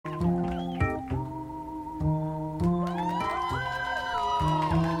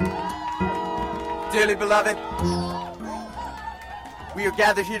Dearly beloved, we are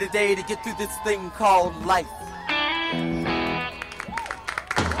gathered here today to get through this thing called life.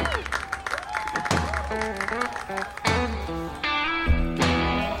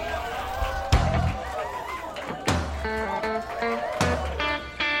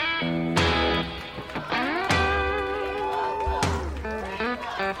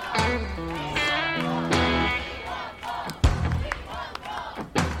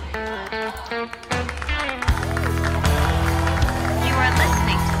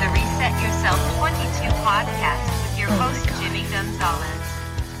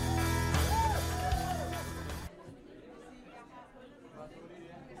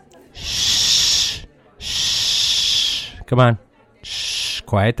 Come on. Shh.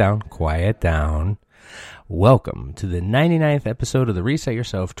 Quiet down. Quiet down. Welcome to the 99th episode of the Reset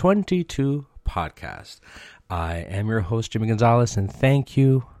Yourself 22 podcast. I am your host, Jimmy Gonzalez, and thank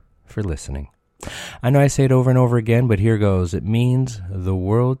you for listening. I know I say it over and over again, but here goes. It means the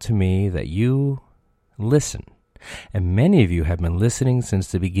world to me that you listen. And many of you have been listening since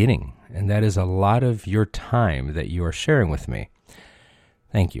the beginning, and that is a lot of your time that you are sharing with me.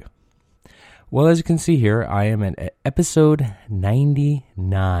 Thank you. Well, as you can see here, I am at episode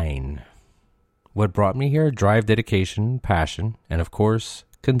 99. What brought me here? Drive, dedication, passion, and of course,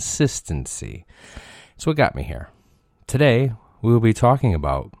 consistency. It's what got me here. Today, we will be talking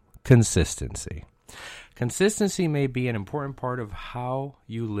about consistency. Consistency may be an important part of how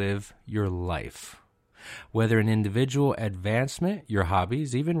you live your life, whether in individual advancement, your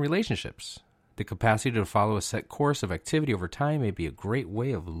hobbies, even relationships. The capacity to follow a set course of activity over time may be a great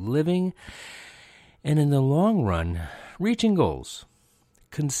way of living, and in the long run, reaching goals.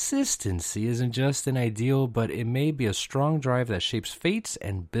 Consistency isn't just an ideal, but it may be a strong drive that shapes fates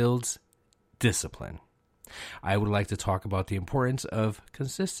and builds discipline. I would like to talk about the importance of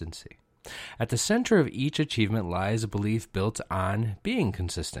consistency. At the center of each achievement lies a belief built on being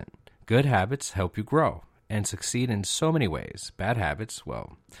consistent. Good habits help you grow and succeed in so many ways. Bad habits,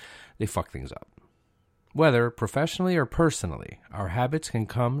 well, they fuck things up. Whether professionally or personally, our habits can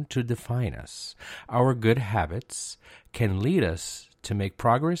come to define us. Our good habits can lead us to make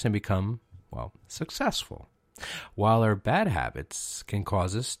progress and become, well, successful, while our bad habits can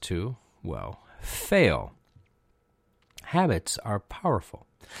cause us to, well, fail. Habits are powerful,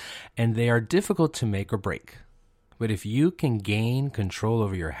 and they are difficult to make or break. But if you can gain control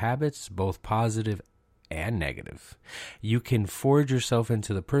over your habits, both positive and negative, you can forge yourself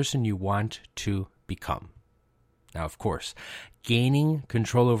into the person you want to become. Now, of course, gaining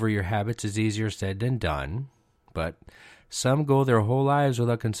control over your habits is easier said than done, but some go their whole lives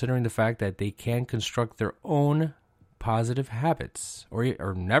without considering the fact that they can construct their own positive habits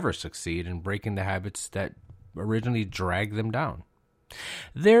or never succeed in breaking the habits that originally dragged them down.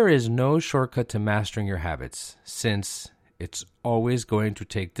 There is no shortcut to mastering your habits, since it's always going to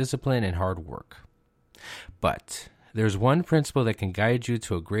take discipline and hard work. But there's one principle that can guide you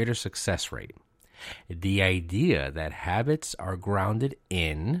to a greater success rate. The idea that habits are grounded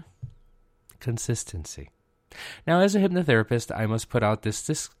in consistency. Now, as a hypnotherapist, I must put out this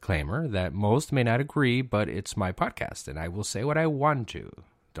disclaimer that most may not agree, but it's my podcast, and I will say what I want to.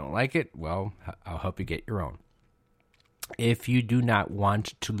 Don't like it? Well, I'll help you get your own. If you do not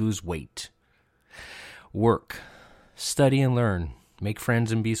want to lose weight, work, study and learn, make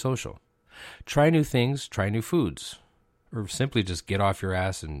friends and be social, try new things, try new foods, or simply just get off your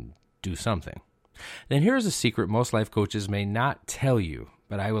ass and do something, then here's a secret most life coaches may not tell you,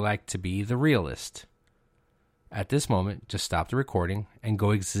 but I would like to be the realist. At this moment, just stop the recording and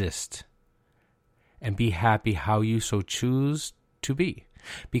go exist. And be happy how you so choose to be.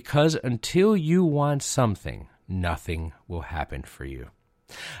 Because until you want something, nothing will happen for you.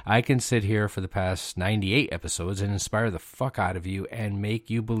 I can sit here for the past 98 episodes and inspire the fuck out of you and make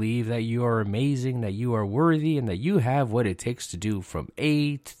you believe that you are amazing, that you are worthy, and that you have what it takes to do from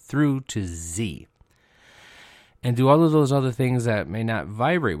A through to Z. And do all of those other things that may not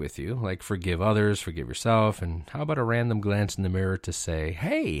vibrate with you, like forgive others, forgive yourself, and how about a random glance in the mirror to say,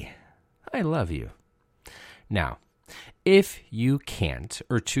 hey, I love you. Now, if you can't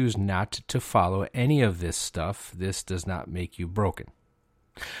or choose not to follow any of this stuff, this does not make you broken.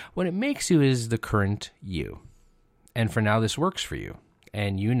 What it makes you is the current you. And for now, this works for you.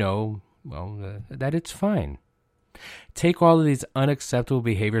 And you know, well, that it's fine. Take all of these unacceptable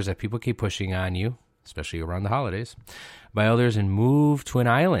behaviors that people keep pushing on you, especially around the holidays, by others, and move to an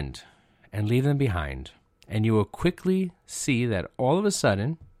island and leave them behind. And you will quickly see that all of a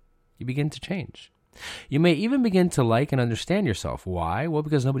sudden, you begin to change. You may even begin to like and understand yourself. Why? Well,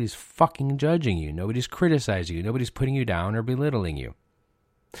 because nobody's fucking judging you. Nobody's criticizing you. Nobody's putting you down or belittling you.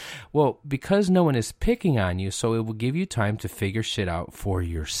 Well, because no one is picking on you, so it will give you time to figure shit out for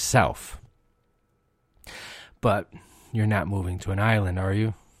yourself. But you're not moving to an island, are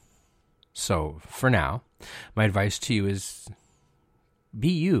you? So, for now, my advice to you is be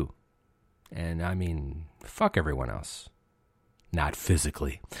you. And I mean, fuck everyone else. Not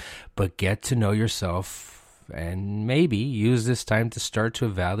physically, but get to know yourself and maybe use this time to start to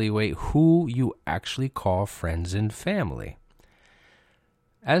evaluate who you actually call friends and family.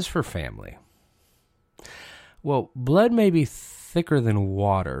 As for family, well, blood may be thicker than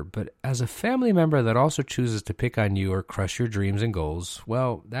water, but as a family member that also chooses to pick on you or crush your dreams and goals,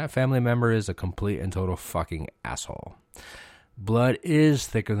 well, that family member is a complete and total fucking asshole. Blood is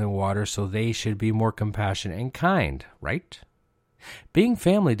thicker than water, so they should be more compassionate and kind, right? Being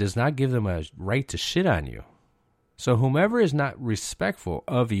family does not give them a right to shit on you. So whomever is not respectful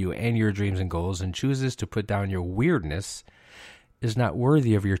of you and your dreams and goals and chooses to put down your weirdness is not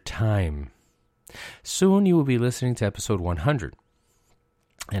worthy of your time. Soon you will be listening to episode 100.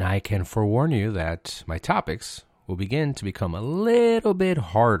 And I can forewarn you that my topics will begin to become a little bit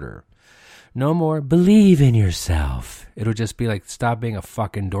harder. No more believe in yourself. It'll just be like stop being a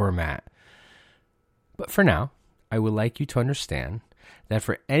fucking doormat. But for now, I would like you to understand that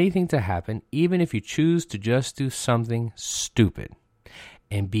for anything to happen, even if you choose to just do something stupid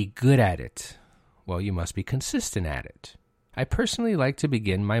and be good at it, well, you must be consistent at it. I personally like to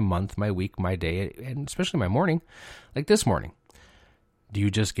begin my month, my week, my day, and especially my morning, like this morning. Do you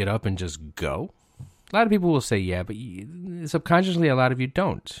just get up and just go? A lot of people will say, yeah, but subconsciously a lot of you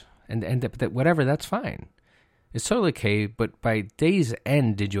don't. And whatever, that's fine. It's totally okay, but by day's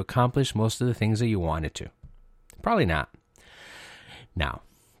end, did you accomplish most of the things that you wanted to? Probably not. Now,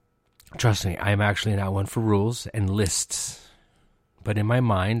 trust me, I am actually not one for rules and lists. But in my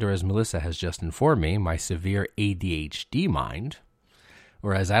mind, or as Melissa has just informed me, my severe ADHD mind,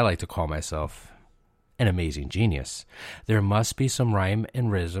 or as I like to call myself, an amazing genius, there must be some rhyme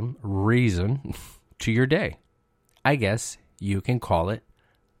and reason to your day. I guess you can call it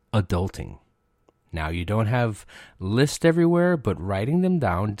adulting. Now, you don't have lists everywhere, but writing them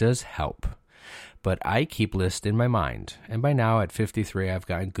down does help. But I keep lists in my mind. And by now, at 53, I've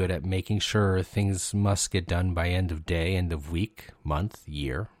gotten good at making sure things must get done by end of day, end of week, month,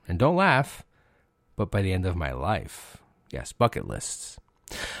 year. And don't laugh, but by the end of my life. Yes, bucket lists.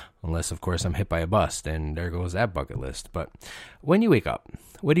 Unless, of course, I'm hit by a bus, then there goes that bucket list. But when you wake up,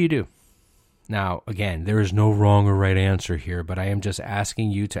 what do? Now, again, there is no wrong or right answer here, but I am just asking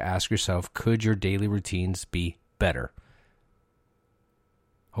you to ask yourself, could your daily routines be better?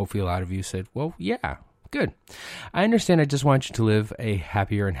 Hopefully a lot of you said, well, yeah, good. I understand. I just want you to live a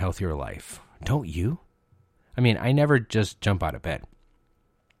happier and healthier life. Don't you? I mean, I never just jump out of bed.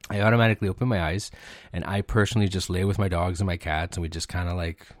 I automatically open my eyes, and I personally just lay with my dogs and my cats, and we just kind of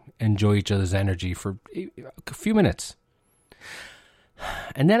like enjoy each other's energy for a few minutes.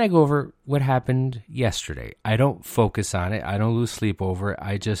 And then I go over what happened yesterday. I don't focus on it. I don't lose sleep over it.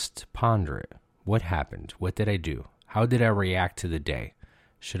 I just ponder it. What happened? What did I do? How did I react to the day?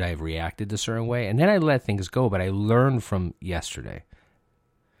 Should I have reacted a certain way? And then I let things go, but I learned from yesterday.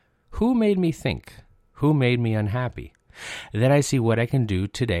 Who made me think? Who made me unhappy? Then I see what I can do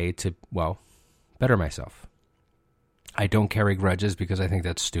today to, well, better myself. I don't carry grudges because I think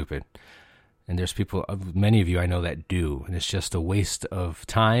that's stupid. And there's people, many of you I know that do, and it's just a waste of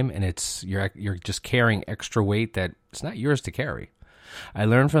time, and you're just carrying extra weight that it's not yours to carry. I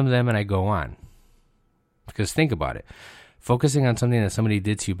learn from them and I go on. Because think about it. Focusing on something that somebody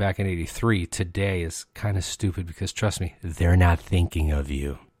did to you back in 83 today is kind of stupid because, trust me, they're not thinking of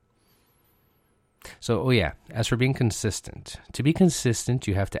you. So, as for being consistent, to be consistent,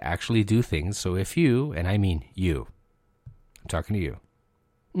 you have to actually do things. So if you, and I mean you, I'm talking to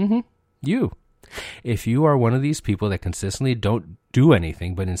you. You. If you are one of these people that consistently don't do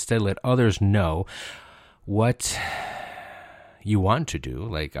anything, but instead let others know what you want to do,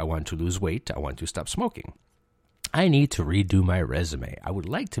 like I want to lose weight, I want to stop smoking. I need to redo my resume. I would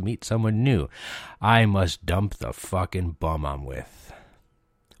like to meet someone new. I must dump the fucking bum I'm with.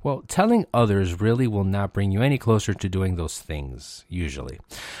 Well, telling others really will not bring you any closer to doing those things, usually.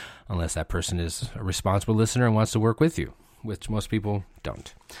 Unless that person is a responsible listener and wants to work with you, which most people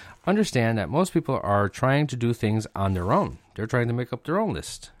don't. Understand that most people are trying to do things on their own. They're trying to make up their own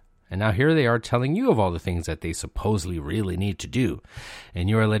list. And now here they are telling you of all the things that they supposedly really need to do. And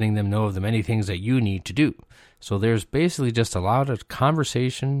you are letting them know of the many things that you need to do. So there's basically just a lot of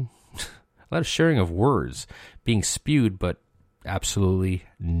conversation, a lot of sharing of words being spewed, but absolutely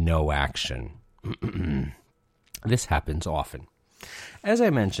no action. This happens often. As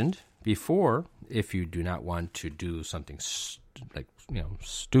I mentioned before, if you do not want to do something like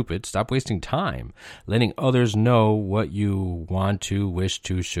stupid. Stop wasting time letting others know what you want to, wish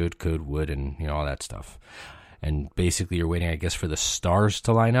to, should, could, would, and all that stuff. And basically you're waiting, I guess, for the stars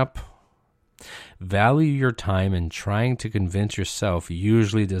to line up. Value your time, and trying to convince yourself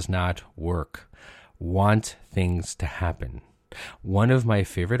usually does not work. Want things to happen. One of my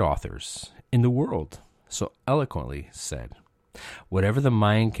favorite authors in the world so eloquently said, "Whatever the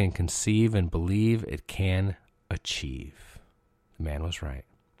mind can conceive and believe, it can achieve." The man was right.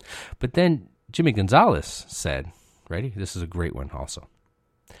 But then Jimmy Gonzalez said, ready? This is a great one also.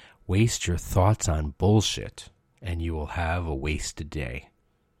 "Waste your thoughts on bullshit, and you will have a wasted day."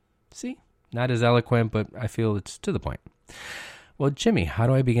 See? Not as eloquent, but I feel it's to the point. Well, Jimmy, how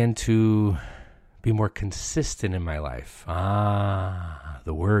do I begin to be more consistent in my life?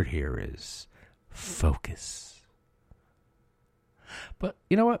 The word here is focus. But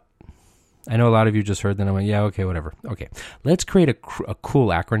you know what? I know a lot of you just heard that. I'm like, yeah, okay, whatever. Okay, let's create a cool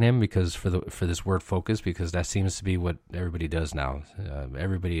acronym because for this word focus, because that seems to be what everybody does now.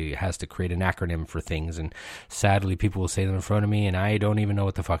 Everybody has to create an acronym for things, and sadly, people will say them in front of me, and I don't even know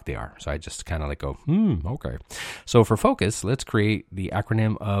what the fuck they are. So I just kind of like go, okay. So for focus, let's create the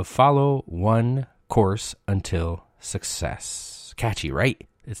acronym of follow one course until success. Catchy, right?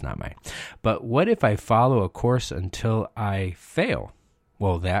 It's not mine. But what if I follow a course until I fail?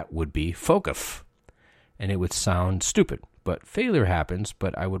 Well, that would be FOCUF, and it would sound stupid, but failure happens,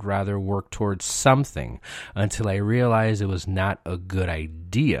 but I would rather work towards something until I realize it was not a good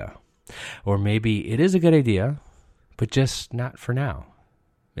idea. Or maybe it is a good idea, but just not for now.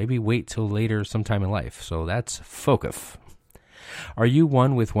 Maybe wait till later sometime in life. So that's FOCUF. Are you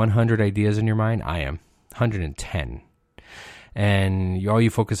one with 100 ideas in your mind? I am. 110. And all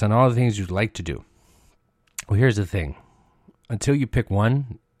you focus on all the things you'd like to do. Well, here's the thing. Until you pick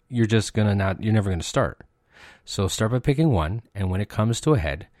one, you're never going to start. So start by picking one, and when it comes to a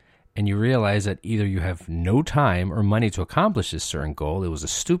head, and you realize that either you have no time or money to accomplish this certain goal, it was a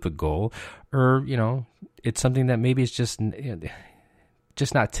stupid goal, or, it's something that maybe it's just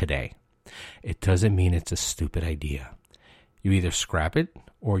not today. It doesn't mean it's a stupid idea. You either scrap it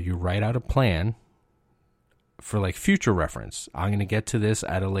or you write out a plan for like future reference. I'm going to get to this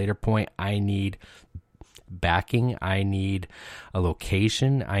at a later point. I need backing, I need a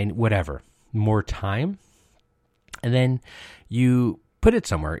location, whatever, more time. And then you put it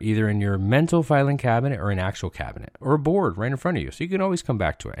somewhere, either in your mental filing cabinet or an actual cabinet or a board right in front of you. So you can always come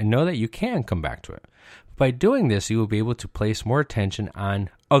back to it and know that you can come back to it. By doing this, you will be able to place more attention on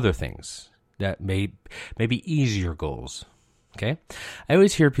other things that may be easier goals. Okay? I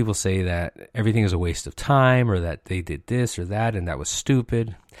always hear people say that everything is a waste of time, or that they did this or that and that was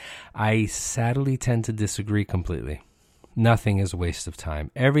stupid. I sadly tend to disagree completely. Nothing is a waste of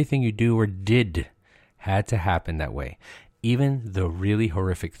time. Everything you do or did had to happen that way. Even the really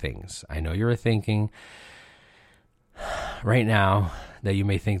horrific things. I know you're thinking right now that you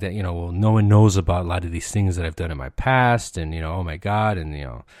may think that, well, no one knows about a lot of these things that I've done in my past, and, oh my God, and,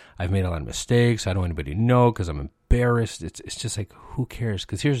 I've made a lot of mistakes. I don't want anybody to know because I'm embarrassed. It's just like, who cares?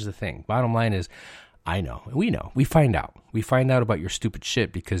 Because here's the thing. Bottom line is, I know, we know, we find out about your stupid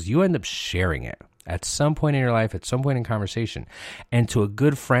shit because you end up sharing it at some point in your life, at some point in conversation. And to a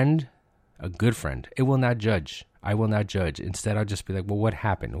good friend, it will not judge. I will not judge. Instead, I'll just be like, well, what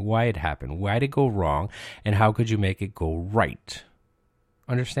happened? Why it happened? Why did it go wrong? And how could you make it go right?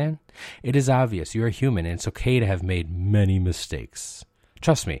 Understand? It is obvious. You're a human, and it's okay to have made many mistakes.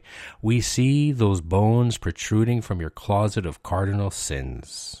 Trust me, we see those bones protruding from your closet of cardinal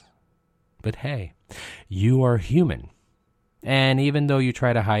sins. But hey, you are human. And even though you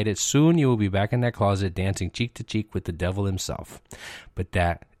try to hide it, soon you will be back in that closet dancing cheek to cheek with the devil himself. But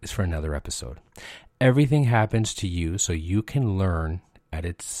that is for another episode. Everything happens to you so you can learn at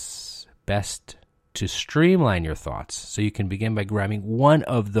its best to streamline your thoughts. So you can begin by grabbing one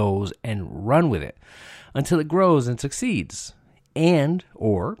of those and run with it until it grows and succeeds.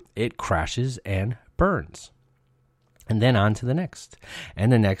 Or it crashes and burns. And then on to the next,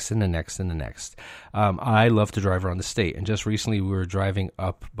 and the next, and the next, and the next. I love to drive around the state, and just recently we were driving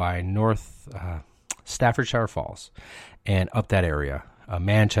up by North Staffordshire Falls, and up that area,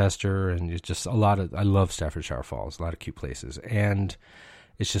 Manchester, and it's just I love Staffordshire Falls, a lot of cute places. And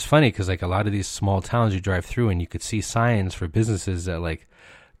it's just funny because like a lot of these small towns you drive through, and you could see signs for businesses that like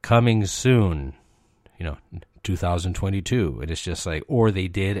coming soon, 2022, and it's just like, or they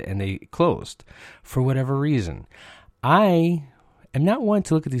did and they closed for whatever reason. I am not one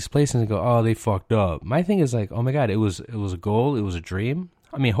to look at these places and go, oh, they fucked up. My thing is like, oh my God, it was a goal, it was a dream.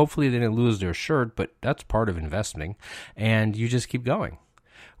 I mean, hopefully they didn't lose their shirt, but that's part of investing, and you just keep going.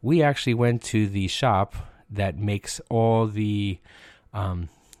 We actually went to the shop that makes all the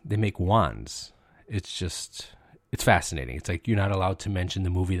They make wands. It's fascinating. It's like you're not allowed to mention the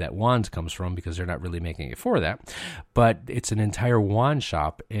movie that Wands comes from because they're not really making it for that. But it's an entire wand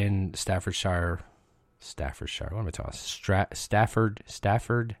shop in Staffordshire. What am I talking?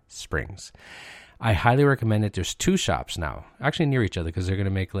 Stafford Springs. I highly recommend it. There's 2 shops now, actually near each other, because they're going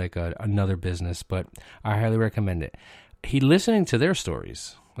to make like another business. But I highly recommend it. Listening to their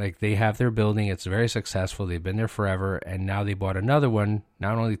stories. Like, they have their building. It's very successful. They've been there forever. And now they bought another one,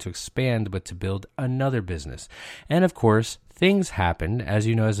 not only to expand, but to build another business. And, of course, things happen, as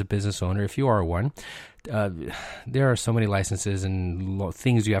you know, as a business owner, if you are one. There are so many licenses and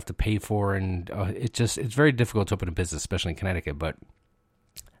things you have to pay for. And it's very difficult to open a business, especially in Connecticut. But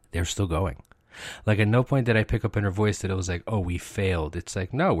they're still going. Like, at no point did I pick up in her voice that it was like, oh, we failed. It's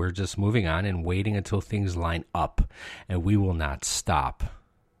like, no, we're just moving on and waiting until things line up. And we will not stop.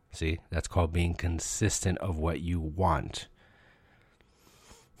 See, that's called being consistent of what you want.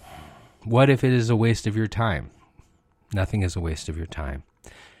 What if it is a waste of your time? Nothing is a waste of your time.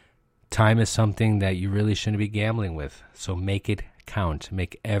 Time is something that you really shouldn't be gambling with. So make it count.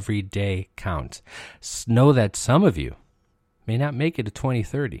 Make every day count. Know that some of you may not make it to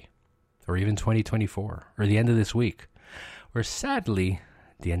 2030 or even 2024 or the end of this week or sadly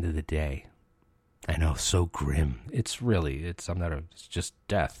the end of the day. I know, so grim. It's just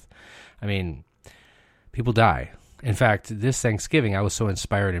death. I mean, people die. In fact, this Thanksgiving, I was so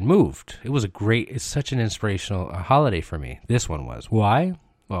inspired and moved. It's such an inspirational holiday for me. This one was. Why?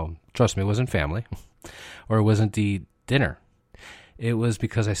 Well, trust me, it wasn't family or it wasn't the dinner. It was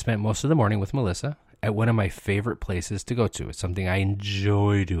because I spent most of the morning with Melissa at one of my favorite places to go to. It's something I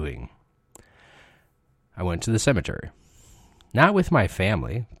enjoy doing. I went to the cemetery. Not with my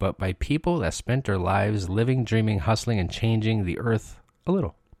family, but by people that spent their lives living, dreaming, hustling, and changing the earth a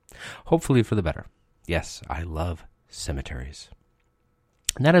little. Hopefully for the better. Yes, I love cemeteries.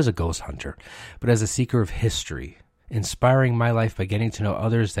 Not as a ghost hunter, but as a seeker of history, inspiring my life by getting to know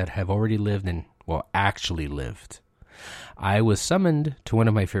others that have already lived and, actually lived. I was summoned to one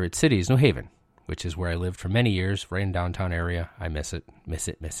of my favorite cities, New Haven, which is where I lived for many years, right in downtown area. I miss it.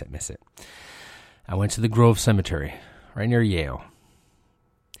 I went to the Grove Cemetery, right near Yale.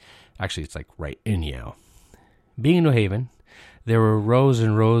 Actually, it's like right in Yale. Being in New Haven, there were rows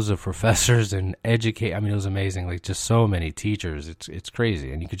and rows of professors and it was amazing. Like, just so many teachers. It's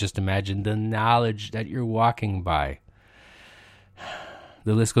crazy. And you could just imagine the knowledge that you're walking by.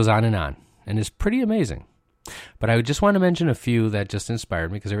 The list goes on. And it's pretty amazing. But I just want to mention a few that just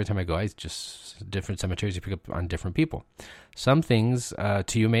inspired me, because every time I go, different cemeteries, you pick up on different people. Some things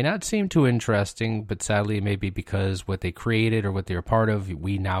to you may not seem too interesting, but sadly it may be because what they created or what they're a part of,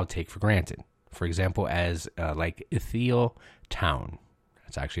 we now take for granted. For example, as like Ethiel Town.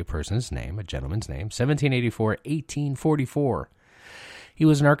 That's actually a person's name, a gentleman's name. 1784, 1844. He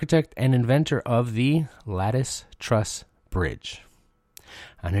was an architect and inventor of the Lattice Truss Bridge.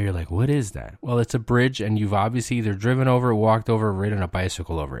 I know you're like, what is that? Well, it's a bridge, and you've obviously either driven over, walked over, or ridden a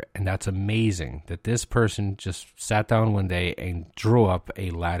bicycle over it. And that's amazing that this person just sat down one day and drew up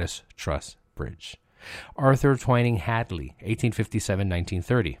a lattice truss bridge. Arthur Twining Hadley,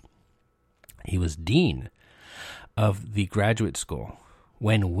 1857-1930. He was dean of the graduate school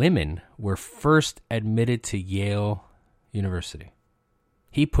when women were first admitted to Yale University.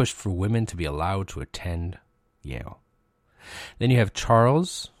 He pushed for women to be allowed to attend Yale. Then you have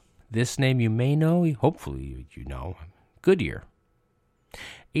Charles, this name you may know, hopefully you know, Goodyear,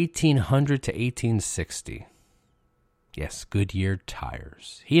 1800 to 1860. Yes, Goodyear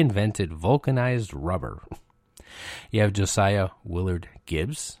tires. He invented vulcanized rubber. You have Josiah Willard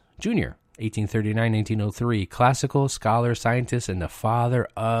Gibbs, Jr., 1839-1903, classical scholar, scientist, and the father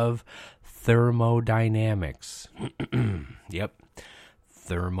of thermodynamics. Yep,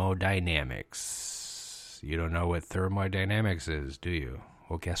 thermodynamics. You don't know what thermodynamics is, do you?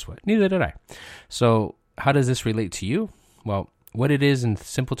 Well, guess what? Neither did I. So how does this relate to you? Well, what it is in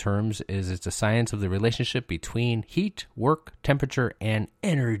simple terms is it's a science of the relationship between heat, work, temperature, and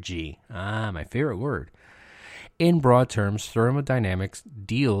energy. My favorite word. In broad terms, thermodynamics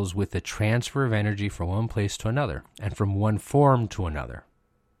deals with the transfer of energy from one place to another and from one form to another.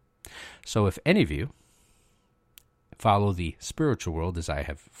 So if any of you follow the spiritual world, as I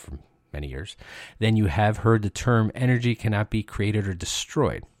have for many years, then you have heard the term energy cannot be created or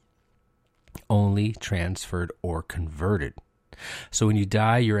destroyed, only transferred or converted. So when you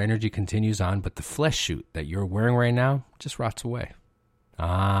die, your energy continues on, but the flesh suit that you're wearing right now just rots away.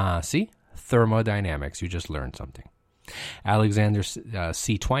 See? Thermodynamics. You just learned something. Alexander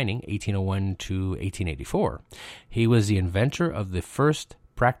C. Twining, 1801 to 1884. He was the inventor of the first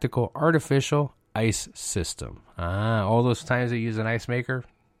practical artificial ice system. All those times they use an ice maker,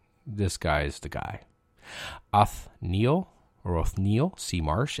 this guy's the guy. Othniel C.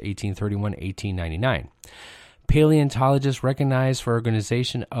 Marsh, 1831-1899. Paleontologists recognize for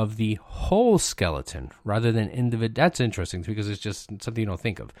organization of the whole skeleton rather than individual. That's interesting because it's just something you don't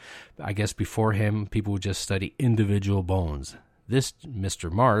think of. I guess before him, people would just study individual bones. This Mr.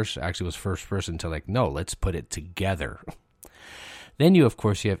 Marsh actually was first person to no, let's put it together. Then you have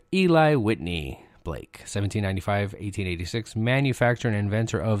Eli Whitney Blake, 1795-1886, manufacturer and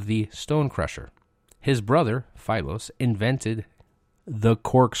inventor of the stone crusher. His brother, Philos, invented the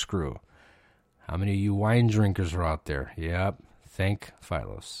corkscrew. How many of you wine drinkers are out there? Yep, thank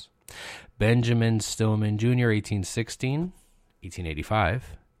Philos. Benjamin Stillman Jr.,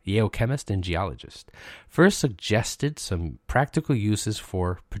 1885, Yale chemist and geologist, first suggested some practical uses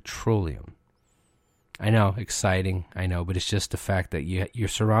for petroleum. I know, exciting, I know, but it's just the fact that you're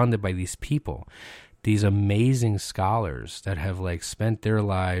surrounded by these people, these amazing scholars that have spent their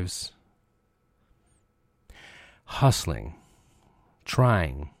lives hustling,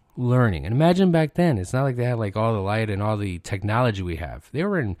 trying, learning. And imagine back then, it's not like they had all the light and all the technology we have. They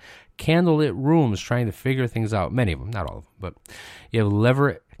were in candlelit rooms trying to figure things out. Many of them, not all of them, but you have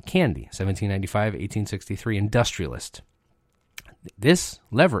Leverett Candy, 1795-1863, industrialist. This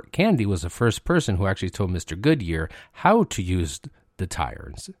Leverett Candy was the first person who actually told Mr. Goodyear how to use the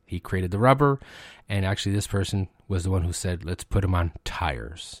tires. He created the rubber, and actually this person was the one who said, let's put them on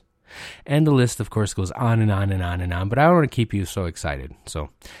tires. And the list, of course, goes on and on and on and on, but I don't want to keep you so excited. So,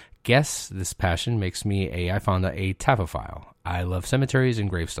 guess this passion makes me I found a taphophile. I love cemeteries and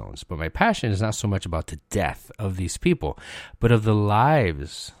gravestones, but my passion is not so much about the death of these people, but of the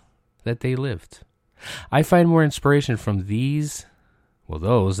lives that they lived. I find more inspiration from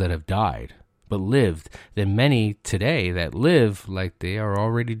those that have died, but lived, than many today that live like they are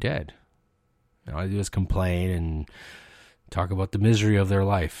already dead. All I do is complain and talk about the misery of their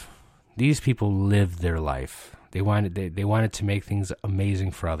life. These people lived their life. They wanted to make things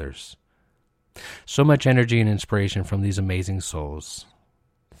amazing for others. So much energy and inspiration from these amazing souls.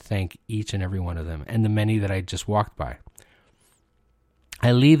 Thank each and every one of them, and the many that I just walked by.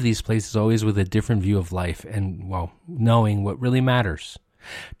 I leave these places always with a different view of life and, knowing what really matters.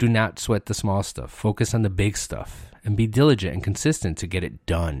 Do not sweat the small stuff. Focus on the big stuff and be diligent and consistent to get it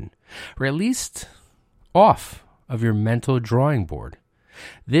done, or at least off of your mental drawing board.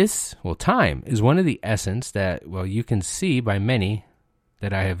 Time is one of the essence that, you can see by many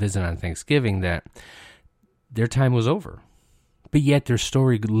that I have visited on Thanksgiving that their time was over, but yet their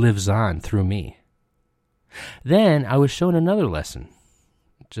story lives on through me. Then I was shown another lesson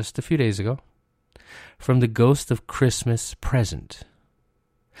just a few days ago from the Ghost of Christmas Present.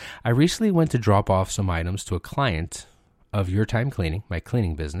 I recently went to drop off some items to a client of Your Time Cleaning, my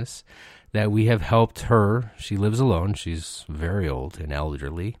cleaning business, that we have helped her. She lives alone. She's very old and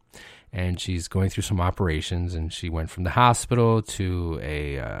elderly, and she's going through some operations, and she went from the hospital to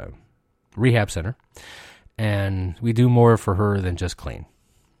a rehab center, and we do more for her than just clean.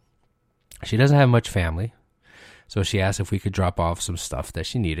 She doesn't have much family, so she asked if we could drop off some stuff that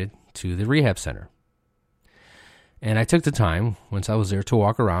she needed to the rehab center. And I took the time, once I was there, to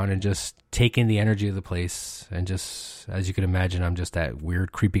walk around and just take in the energy of the place. And just, as you can imagine, I'm just that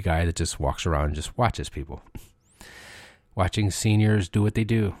weird, creepy guy that just walks around and just watches people. Watching seniors do what they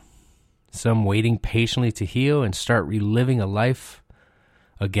do. Some waiting patiently to heal and start reliving a life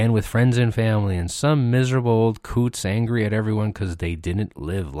again with friends and family. And some miserable old coots angry at everyone because they didn't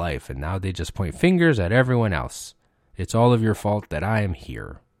live life. And now they just point fingers at everyone else. It's all of your fault that I am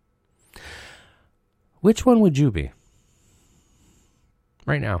here. Which one would you be?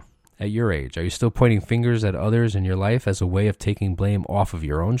 Right now, at your age, are you still pointing fingers at others in your life as a way of taking blame off of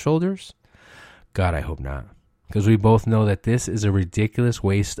your own shoulders? God, I hope not. Because we both know that this is a ridiculous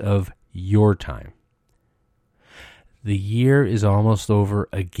waste of your time. The year is almost over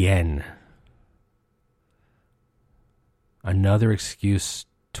again. Another excuse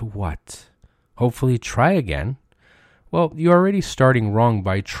to what? Hopefully try again. Well, you're already starting wrong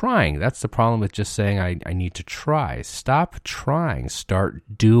by trying. That's the problem with just saying, I need to try. Stop trying. Start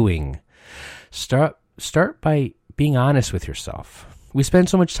doing. Start by being honest with yourself. We spend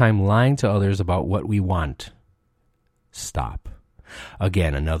so much time lying to others about what we want. Stop.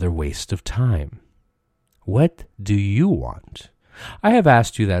 Again, another waste of time. What do you want? I have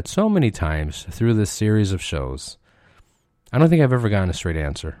asked you that so many times through this series of shows. I don't think I've ever gotten a straight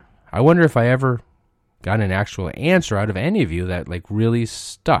answer. I wonder if I ever got an actual answer out of any of you that really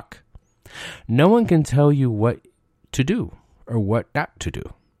stuck. No one can tell you what to do or what not to do.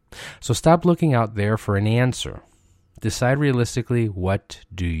 So stop looking out there for an answer. Decide realistically, what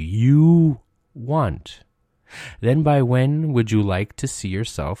do you want. Then by when would you like to see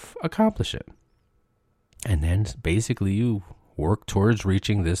yourself accomplish it? And then basically you work towards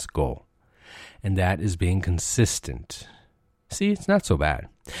reaching this goal. And that is being consistent. See, it's not so bad.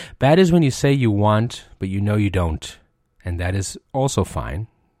 Bad is when you say you want, but you know you don't. And that is also fine.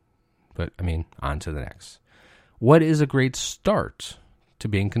 But, on to the next. What is a great start to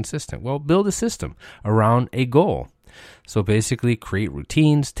being consistent? Well, build a system around a goal. So basically create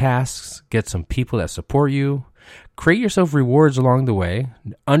routines, tasks, get some people that support you, create yourself rewards along the way,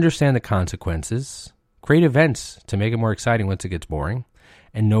 understand the consequences, create events to make it more exciting once it gets boring,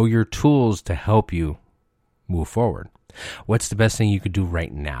 and know your tools to help you move forward. What's the best thing you could do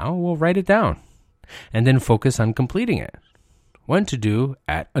right now? Well, write it down and then focus on completing it. One to do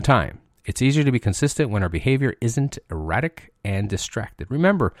at a time. It's easier to be consistent when our behavior isn't erratic and distracted.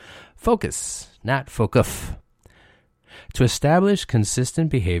 Remember, focus, not focus. To establish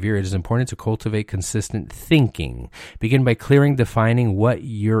consistent behavior, it is important to cultivate consistent thinking. Begin by defining what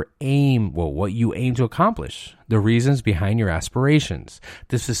you aim to accomplish, the reasons behind your aspirations,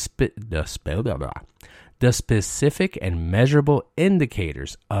 the specific and measurable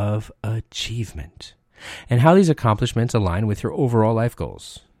indicators of achievement, and how these accomplishments align with your overall life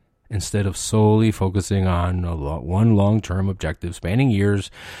goals. Instead of solely focusing on one long-term objective spanning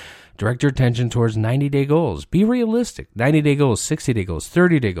years, direct your attention towards 90-day goals. Be realistic. 90-day goals, 60-day goals,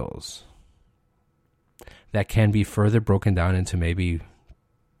 30-day goals. That can be further broken down into maybe,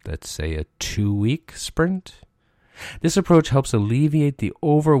 let's say, a 2-week sprint. This approach helps alleviate the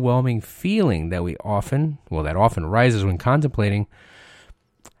overwhelming feeling that often rises when contemplating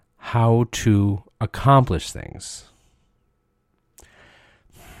how to accomplish things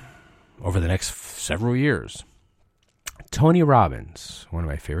over the next several years. Tony Robbins, one of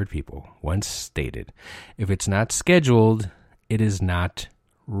my favorite people, once stated, "If it's not scheduled, it is not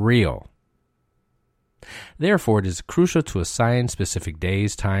real." Therefore, it is crucial to assign specific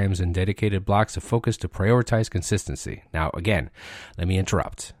days, times, and dedicated blocks of focus to prioritize consistency. Now, again, let me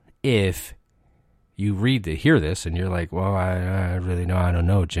interrupt. If you hear this, and you're like, "Well, I really know, I don't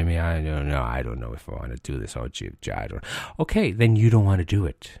know, Jimmy. I don't know if I want to do this. I don't." Okay, then you don't want to do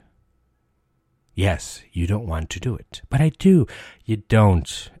it. Yes, you don't want to do it, but I do. You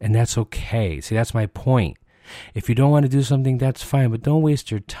don't, and that's okay. See, that's my point. If you don't want to do something, that's fine, but don't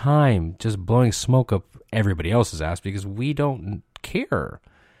waste your time just blowing smoke up everybody else's ass because we don't care.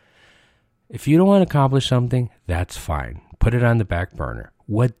 If you don't want to accomplish something, that's fine. Put it on the back burner.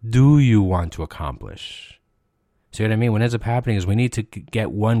 What do you want to accomplish? See what I mean? What ends up happening is we need to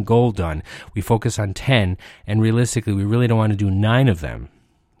get one goal done. We focus on 10, and realistically, we really don't want to do 9 of them.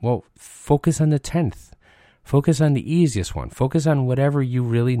 Well, focus on the 10th. Focus on the easiest one. Focus on whatever you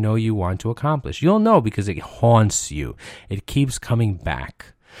really know you want to accomplish. You'll know because it haunts you. It keeps coming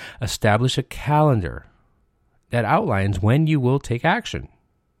back. Establish a calendar that outlines when you will take action,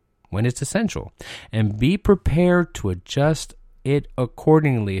 when it's essential, and be prepared to adjust it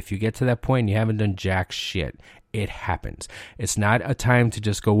accordingly. If you get to that point and you haven't done jack shit, it happens. It's not a time to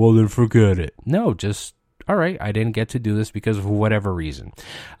just go, "Well, then forget it." No, just, all right, I didn't get to do this because of whatever reason.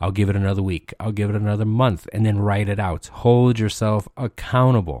 I'll give it another week. I'll give it another month, and then write it out. Hold yourself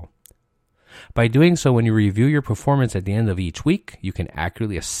accountable. By doing so, when you review your performance at the end of each week, you can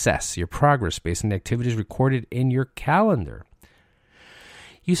accurately assess your progress based on the activities recorded in your calendar.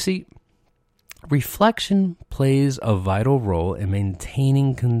 You see, reflection plays a vital role in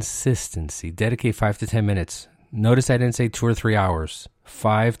maintaining consistency. Dedicate 5 to 10 minutes. Notice I didn't say 2 or 3 hours.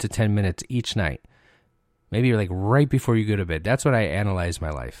 5 to 10 minutes each night. Maybe you're like right before you go to bed. That's what I analyze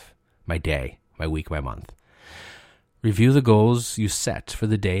my life, my day, my week, my month. Review the goals you set for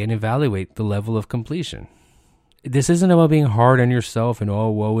the day and evaluate the level of completion. This isn't about being hard on yourself and, "Oh,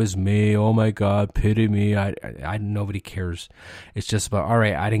 woe is me. Oh my God, pity me." Nobody cares. It's just about, all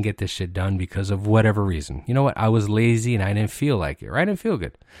right, I didn't get this shit done because of whatever reason. You know what? I was lazy and I didn't feel like it, or I didn't feel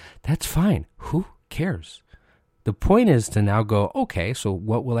good. That's fine. Who cares? The point is to now go, okay, so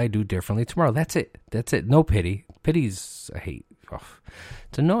what will I do differently tomorrow? That's it. That's it. No pity. Pity's, I hate.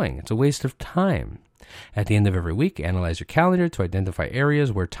 It's annoying. It's a waste of time. At the end of every week, analyze your calendar to identify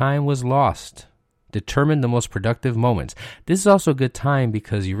areas where time was lost. Determine the most productive moments. This is also a good time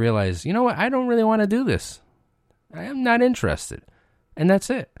because you realize, you know what? I don't really want to do this. I am not interested. And that's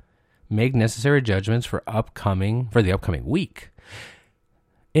it. Make necessary judgments for the upcoming week.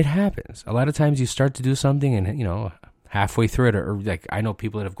 It happens. A lot of times you start to do something and, halfway through it, or like I know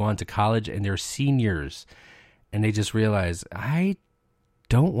people that have gone to college and they're seniors and they just realize, I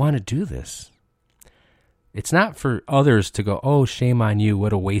don't want to do this. It's not for others to go, oh, shame on you.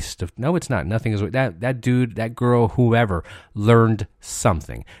 What a waste of. No, it's not. Nothing is. That dude, that girl, whoever learned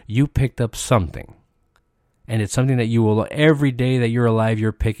something. You picked up something. And it's something that you will, every day that you're alive,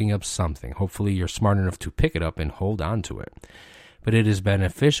 you're picking up something. Hopefully you're smart enough to pick it up and hold on to it. But it is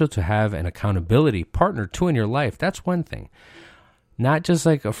beneficial to have an accountability partner too in your life. That's one thing. Not just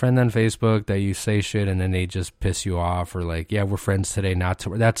like a friend on Facebook that you say shit and then they just piss you off, or like, yeah, we're friends today,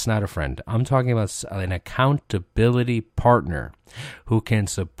 that's not a friend. I'm talking about an accountability partner who can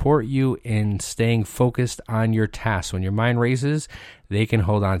support you in staying focused on your tasks. When your mind races, they can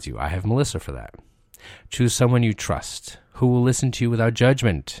hold on to you. I have Melissa for that. Choose someone you trust, who will listen to you without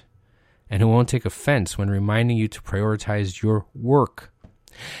judgment, and who won't take offense when reminding you to prioritize your work.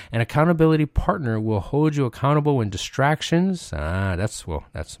 An accountability partner will hold you accountable when distractions, that's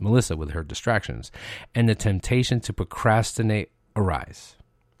Melissa with her distractions, and the temptation to procrastinate arise.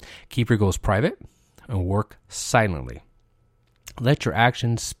 Keep your goals private and work silently. Let your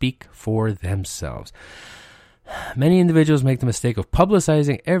actions speak for themselves. Many individuals make the mistake of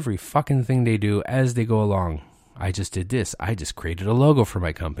publicizing every fucking thing they do as they go along. I just did this. I just created a logo for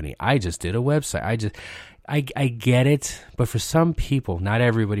my company. I just did a website. I get it, but for some people, not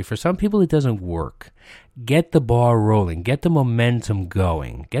everybody, for some people it doesn't work. Get the ball rolling. Get the momentum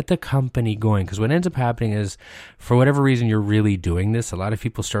going. Get the company going. Because what ends up happening is, for whatever reason you're really doing this, a lot of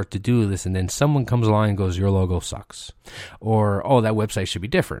people start to do this, and then someone comes along and goes, your logo sucks. Or, oh, that website should be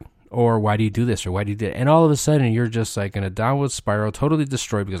different. Or, why do you do this? Or, why do you do it? And all of a sudden, you're just like in a downward spiral, totally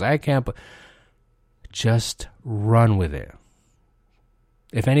destroyed because I can't. Just run with it.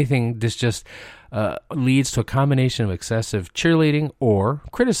 If anything, this just leads to a combination of excessive cheerleading or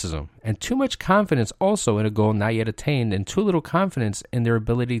criticism, and too much confidence also in a goal not yet attained, and too little confidence in their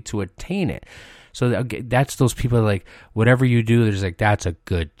ability to attain it. So that's those people that like, whatever you do, they're just like, that's a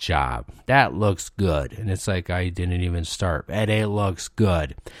good job. That looks good. And it's like, I didn't even start. And it looks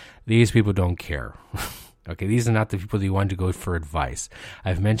good. These people don't care. Okay, these are not the people that you want to go for advice.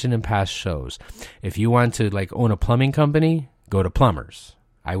 I've mentioned in past shows, if you want to like own a plumbing company, go to plumbers.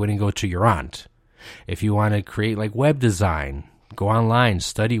 I wouldn't go to your aunt. If you want to create like web design, go online,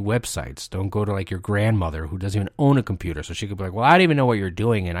 study websites. Don't go to like your grandmother who doesn't even own a computer. So she could be like, well, I don't even know what you're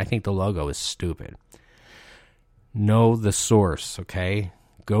doing, and I think the logo is stupid. Know the source, okay?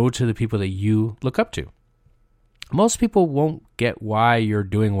 Go to the people that you look up to. Most people won't get why you're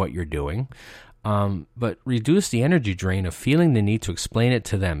doing what you're doing. But reduce the energy drain of feeling the need to explain it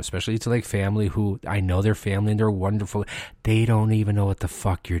to them, especially to like family who I know their family and they're wonderful. They don't even know what the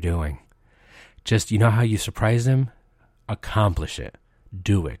fuck you're doing. Just, you know how you surprise them? Accomplish it.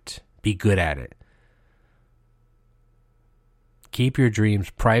 Do it. Be good at it. Keep your dreams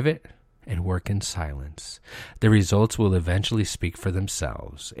private and work in silence. The results will eventually speak for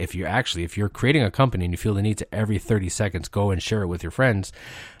themselves. If you're creating a company and you feel the need to every 30 seconds go and share it with your friends,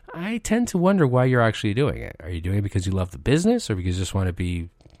 I tend to wonder why you're actually doing it. Are you doing it because you love the business, or because you just want to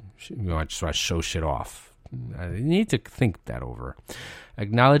just want to show shit off? You need to think that over.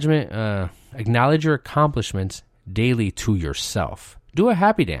 Acknowledge your accomplishments daily to yourself. Do a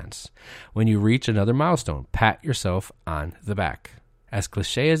happy dance. When you reach another milestone, pat yourself on the back. As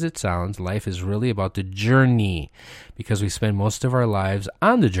cliche as it sounds, life is really about the journey, because we spend most of our lives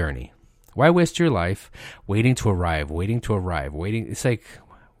on the journey. Why waste your life waiting to arrive? It's like,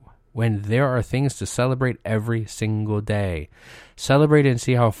 when there are things to celebrate every single day. Celebrate and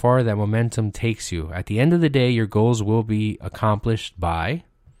see how far that momentum takes you. At the end of the day, your goals will be accomplished by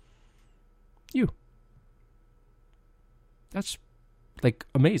you. That's like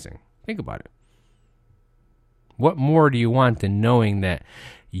amazing. Think about it. What more do you want than knowing that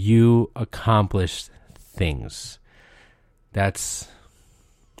you accomplished things? That's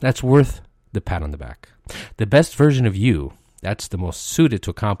worth the pat on the back. The best version of you, that's the most suited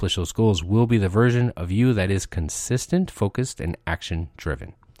to accomplish those goals, will be the version of you that is consistent, focused, and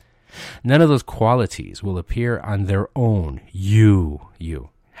action-driven. None of those qualities will appear on their own. You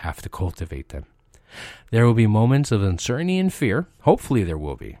have to cultivate them. There will be moments of uncertainty and fear. Hopefully there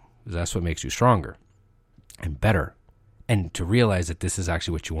will be, because that's what makes you stronger and better. And to realize that this is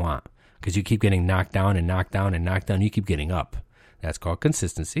actually what you want, because you keep getting knocked down and knocked down and knocked down. You keep getting up. That's called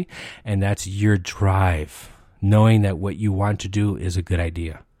consistency, and that's your drive. Knowing that what you want to do is a good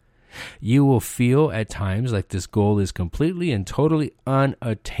idea. You will feel at times like this goal is completely and totally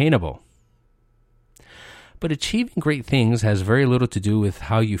unattainable. But achieving great things has very little to do with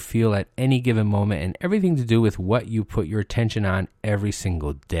how you feel at any given moment, and everything to do with what you put your attention on every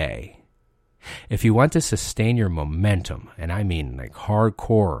single day. If you want to sustain your momentum, and I mean like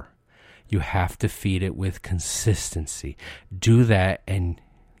hardcore, you have to feed it with consistency. Do that, and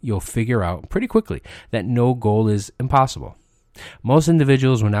you'll figure out pretty quickly that no goal is impossible. Most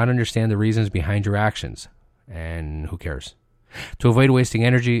individuals will not understand the reasons behind your actions, and who cares? To avoid wasting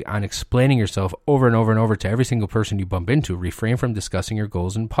energy on explaining yourself over and over and over to every single person you bump into, refrain from discussing your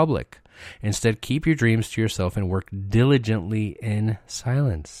goals in public. Instead, keep your dreams to yourself and work diligently in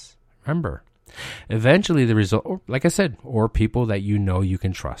silence. Remember, eventually the result, like I said, or people that you know you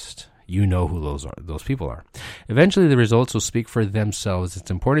can trust. You know who those people are. Eventually, the results will speak for themselves. It's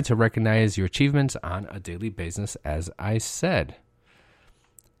important to recognize your achievements on a daily basis, as I said.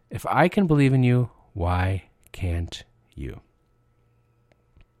 If I can believe in you, why can't you?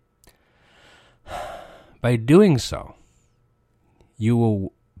 By doing so, you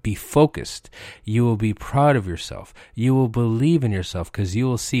will be focused. You will be proud of yourself. You will believe in yourself because you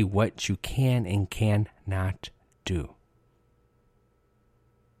will see what you can and cannot do.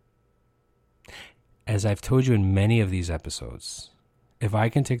 As I've told you in many of these episodes, if I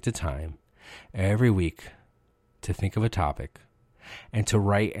can take the time every week to think of a topic and to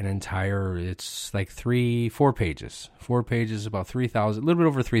write an entire, it's like 4 pages, about 3,000, a little bit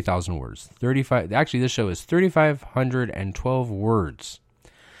over 3,000 words, 35, actually this show is 3,512 words.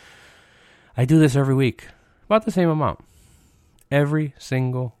 I do this every week, about the same amount, every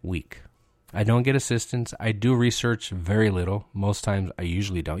single week. I don't get assistance. I do research very little. Most times I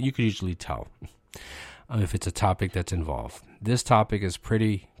usually don't. You could usually tell if it's a topic that's involved. This topic is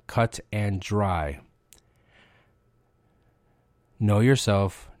pretty cut and dry. Know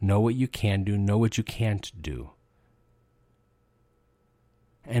yourself, know what you can do, know what you can't do.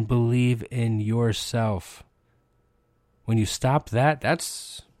 And believe in yourself. When you stop that,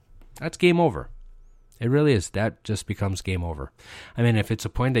 that's game over. It really is. That just becomes game over. I mean, if it's a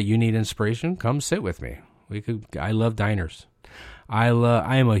point that you need inspiration, come sit with me. I love diners. I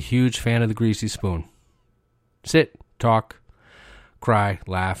am a huge fan of the Greasy Spoon. Sit, talk, cry,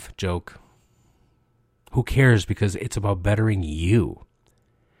 laugh, joke. Who cares? Because it's about bettering you.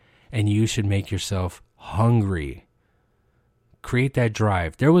 And you should make yourself hungry. Create that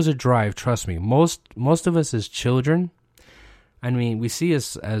drive. There was a drive, trust me. Most of us as children, I mean, we see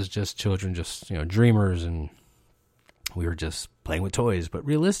us as just children, just, dreamers, and we were just playing with toys. But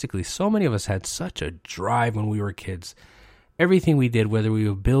realistically, so many of us had such a drive when we were kids. Everything we did, whether we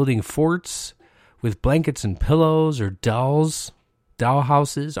were building forts with blankets and pillows or dolls, doll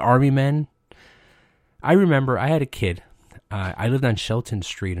houses, army men. I remember I had a kid. I lived on Shelton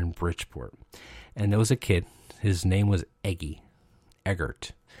Street in Bridgeport. And there was a kid. His name was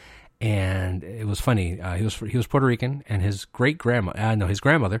Eggert. And it was funny. He was Puerto Rican, and his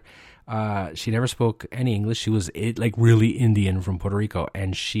grandmother, she never spoke any English. She was really Indian from Puerto Rico,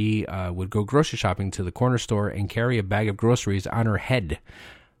 and she would go grocery shopping to the corner store and carry a bag of groceries on her head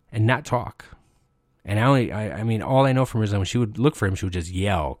and not talk. And all I know from her is that when she would look for him, she would just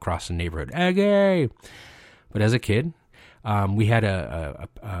yell across the neighborhood, "Eggy!" But as a kid, we had a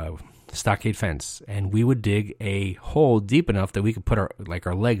stockade fence, and we would dig a hole deep enough that we could put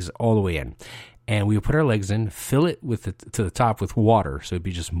our legs all the way in, and we would put our legs in, fill it to the top with water, so it'd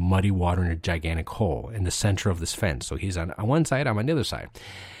be just muddy water in a gigantic hole in the center of this fence. So he's on one side, I'm on the other side,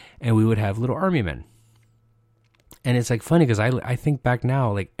 and we would have little army men. And it's funny because I think back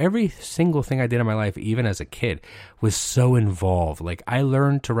now, every single thing I did in my life, even as a kid, was so involved. I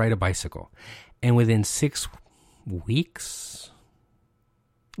learned to ride a bicycle, and within 6 weeks,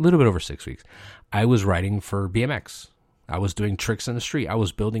 a little bit over 6 weeks, I was riding for BMX. I was doing tricks in the street. I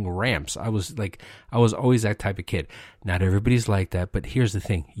was building ramps. I was always that type of kid. Not everybody's like that, but here's the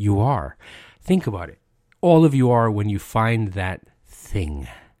thing. You are. Think about it. All of you are when you find that thing.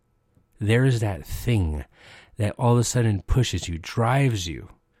 There is that thing that all of a sudden pushes you, drives you.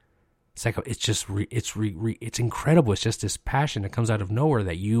 It's incredible. It's just this passion that comes out of nowhere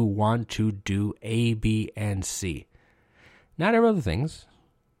that you want to do A, B, and C. Not every other things.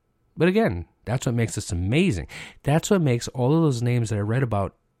 But again, that's what makes us amazing. That's what makes all of those names that I read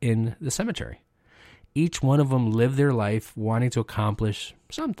about in the cemetery. Each one of them lived their life wanting to accomplish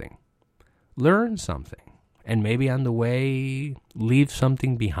something, learn something, and maybe on the way, leave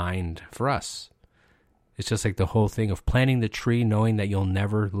something behind for us. It's just like the whole thing of planting the tree, knowing that you'll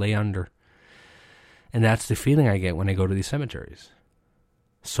never lay under. And that's the feeling I get when I go to these cemeteries.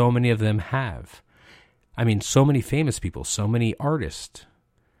 So many of them have. So many famous people, so many artists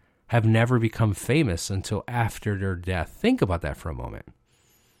have never become famous until after their death. Think about that for a moment.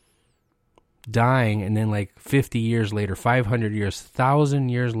 Dying, and then 50 years later, 500 years, 1,000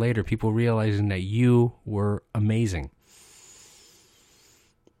 years later, people realizing that you were amazing.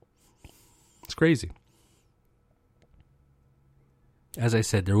 It's crazy. As I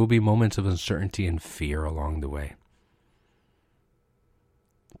said, there will be moments of uncertainty and fear along the way.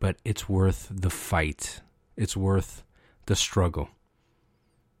 but it's worth the fight. It's worth the struggle.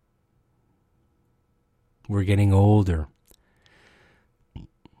 We're getting older.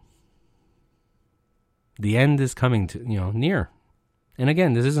 The end is coming to, near. And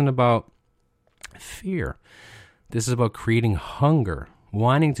again, this isn't about fear. This is about creating hunger,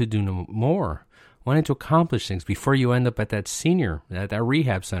 wanting to do more, wanting to accomplish things before you end up at that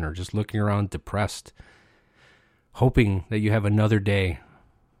rehab center, just looking around depressed, hoping that you have another day,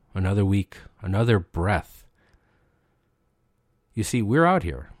 another week, another breath. You see, we're out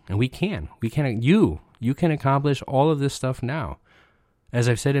here, and you can accomplish all of this stuff now. As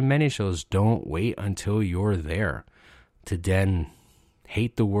I've said in many shows, don't wait until you're there to then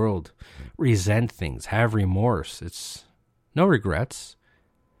hate the world, resent things, have remorse. It's no regrets.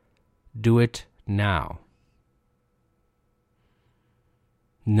 Do it now.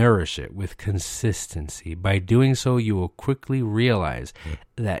 Nourish it with consistency. By doing so, you will quickly realize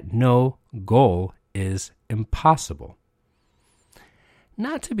that no goal is impossible.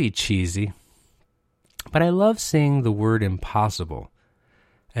 Not to be cheesy, but I love seeing the word impossible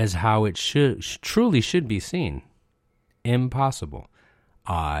as how it truly should be seen. Impossible.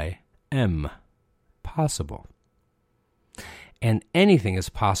 I am possible. And anything is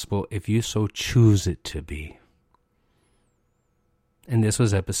possible if you so choose it to be. And this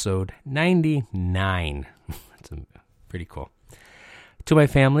was episode 99. That's pretty cool. To my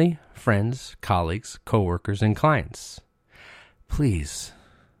family, friends, colleagues, coworkers, and clients, please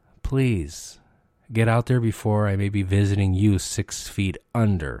get out there before I may be visiting you 6 feet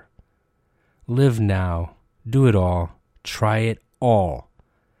under. Live now. Do it all. Try it all.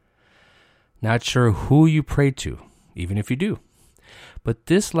 Not sure who you pray to, even if you do. But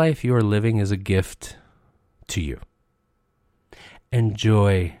this life you are living is a gift to you.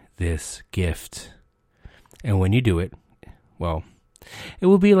 Enjoy this gift. And when you do it, well, it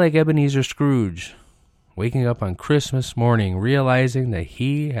will be like Ebenezer Scrooge, waking up on Christmas morning, realizing that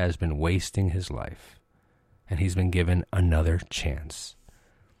he has been wasting his life. And he's been given another chance.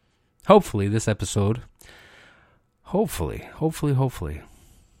 Hopefully this episode, hopefully,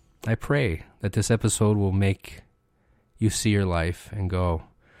 I pray that this episode will make you see your life and go,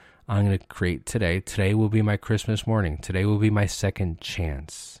 I'm going to create today. Today will be my Christmas morning. Today will be my second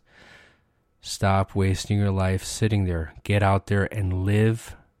chance. Stop wasting your life sitting there. Get out there and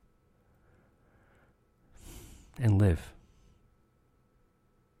live. And live.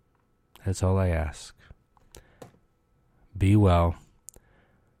 That's all I ask. Be well.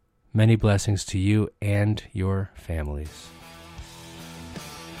 Many blessings to you and your families.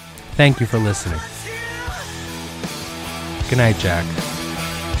 Thank you for listening. Good night, Jack.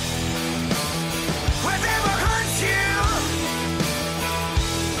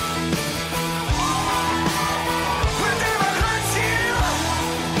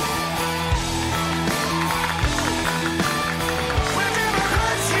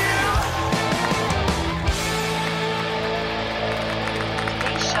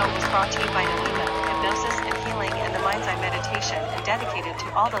 Brought to you by Novena, Hypnosis and Healing and the Mind's Eye Meditation, and dedicated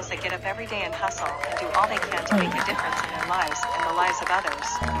to all those that get up every day and hustle and do all they can to make a difference in their lives and the lives of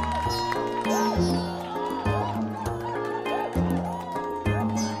others.